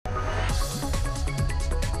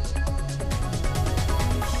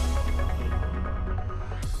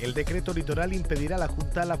El decreto litoral impedirá a la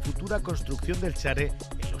Junta la futura construcción del Chare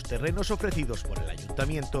en los terrenos ofrecidos por el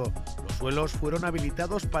Ayuntamiento. Los suelos fueron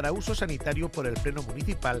habilitados para uso sanitario por el Pleno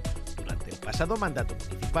Municipal durante el pasado mandato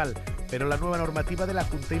municipal, pero la nueva normativa de la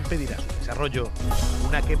Junta impedirá su desarrollo.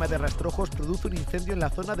 Una quema de rastrojos produce un incendio en la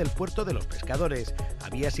zona del puerto de los pescadores.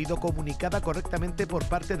 Había sido comunicada correctamente por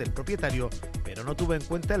parte del propietario, pero no tuvo en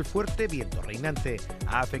cuenta el fuerte viento reinante.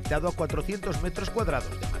 Ha afectado a 400 metros cuadrados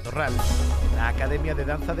de matorral. La Academia de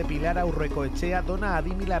Danza de Pilar Aurrecoechea dona a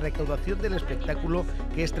Dimi la recaudación del espectáculo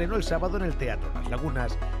que estrenó el sábado en el Teatro Las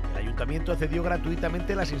Lagunas. El Ayuntamiento cedió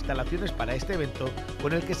gratuitamente las instalaciones para este evento,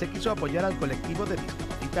 con el que se quiso apoyar al colectivo de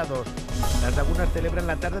discapacitados. Las Lagunas celebran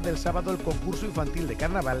la tarde del sábado el concurso infantil de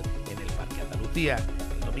carnaval en el Parque Andalucía.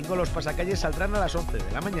 El domingo los pasacalles saldrán a las 11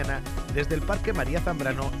 de la mañana desde el Parque María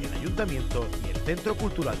Zambrano, el Ayuntamiento y el Centro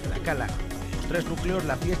Cultural de la Cala. En los tres núcleos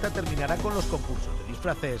la fiesta terminará con los concursos de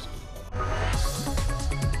disfraces.